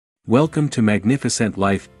Welcome to Magnificent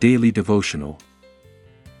Life Daily Devotional.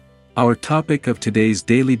 Our topic of today's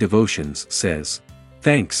daily devotions says,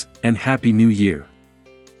 Thanks and Happy New Year.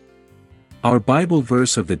 Our Bible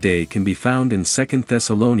verse of the day can be found in 2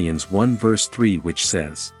 Thessalonians 1 verse 3, which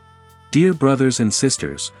says, Dear brothers and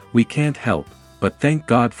sisters, we can't help but thank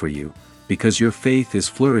God for you, because your faith is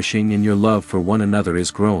flourishing and your love for one another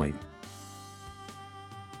is growing.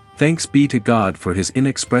 Thanks be to God for His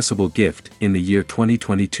inexpressible gift in the year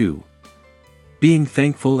 2022. Being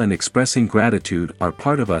thankful and expressing gratitude are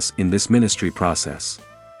part of us in this ministry process.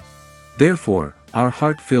 Therefore, our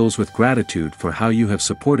heart fills with gratitude for how you have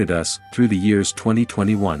supported us through the years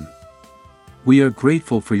 2021. We are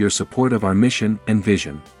grateful for your support of our mission and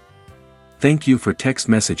vision. Thank you for text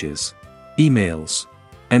messages, emails,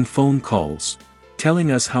 and phone calls,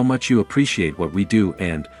 telling us how much you appreciate what we do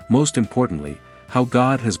and, most importantly, how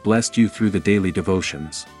God has blessed you through the daily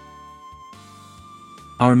devotions.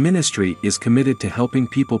 Our ministry is committed to helping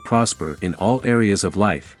people prosper in all areas of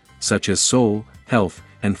life, such as soul, health,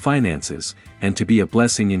 and finances, and to be a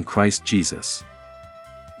blessing in Christ Jesus.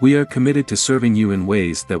 We are committed to serving you in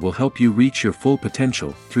ways that will help you reach your full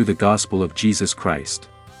potential through the gospel of Jesus Christ.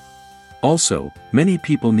 Also, many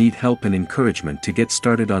people need help and encouragement to get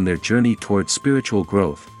started on their journey towards spiritual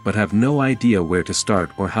growth, but have no idea where to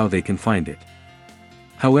start or how they can find it.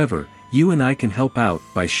 However, you and I can help out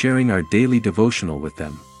by sharing our daily devotional with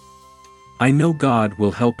them. I know God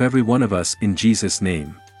will help every one of us in Jesus'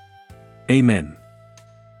 name. Amen.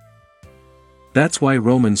 That's why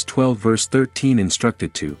Romans 12 verse 13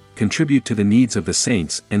 instructed to contribute to the needs of the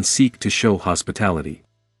saints and seek to show hospitality.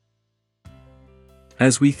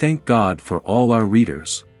 As we thank God for all our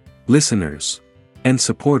readers, listeners, and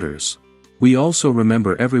supporters, we also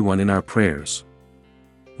remember everyone in our prayers.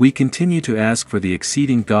 We continue to ask for the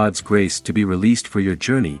exceeding God's grace to be released for your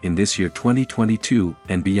journey in this year 2022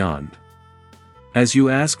 and beyond. As you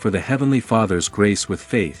ask for the Heavenly Father's grace with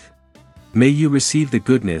faith, may you receive the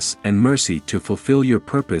goodness and mercy to fulfill your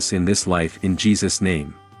purpose in this life in Jesus'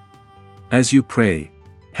 name. As you pray,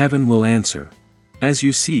 heaven will answer. As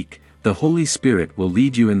you seek, the Holy Spirit will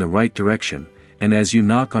lead you in the right direction, and as you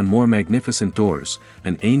knock on more magnificent doors,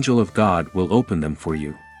 an angel of God will open them for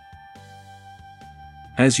you.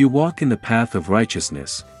 As you walk in the path of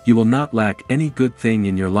righteousness, you will not lack any good thing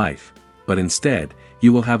in your life, but instead,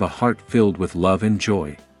 you will have a heart filled with love and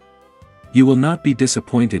joy. You will not be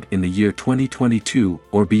disappointed in the year 2022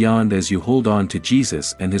 or beyond as you hold on to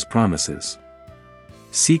Jesus and His promises.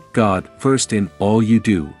 Seek God first in all you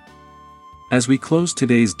do. As we close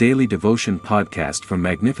today's daily devotion podcast from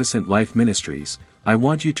Magnificent Life Ministries, I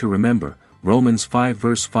want you to remember Romans 5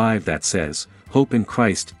 verse 5 that says, Hope in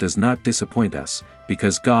Christ does not disappoint us,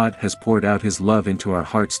 because God has poured out His love into our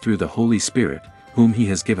hearts through the Holy Spirit, whom He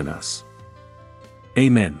has given us.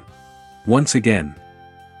 Amen. Once again,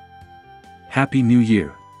 Happy New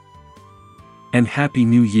Year. And Happy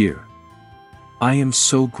New Year. I am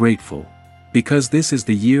so grateful, because this is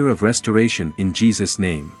the year of restoration in Jesus'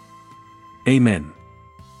 name. Amen.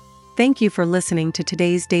 Thank you for listening to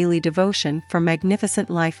today's daily devotion from Magnificent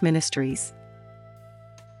Life Ministries.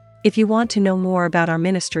 If you want to know more about our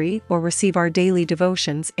ministry or receive our daily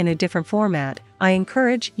devotions in a different format, I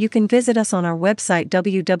encourage you can visit us on our website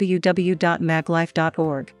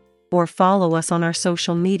www.maglife.org, or follow us on our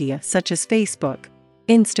social media such as Facebook,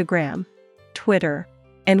 Instagram, Twitter,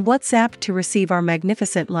 and WhatsApp to receive our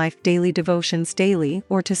Magnificent Life daily devotions daily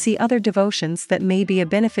or to see other devotions that may be a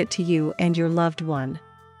benefit to you and your loved one.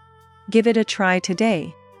 Give it a try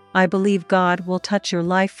today. I believe God will touch your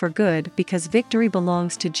life for good because victory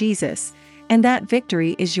belongs to Jesus, and that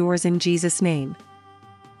victory is yours in Jesus' name.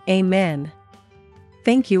 Amen.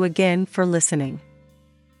 Thank you again for listening.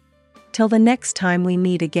 Till the next time we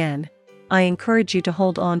meet again, I encourage you to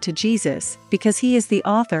hold on to Jesus because He is the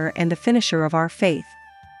author and the finisher of our faith.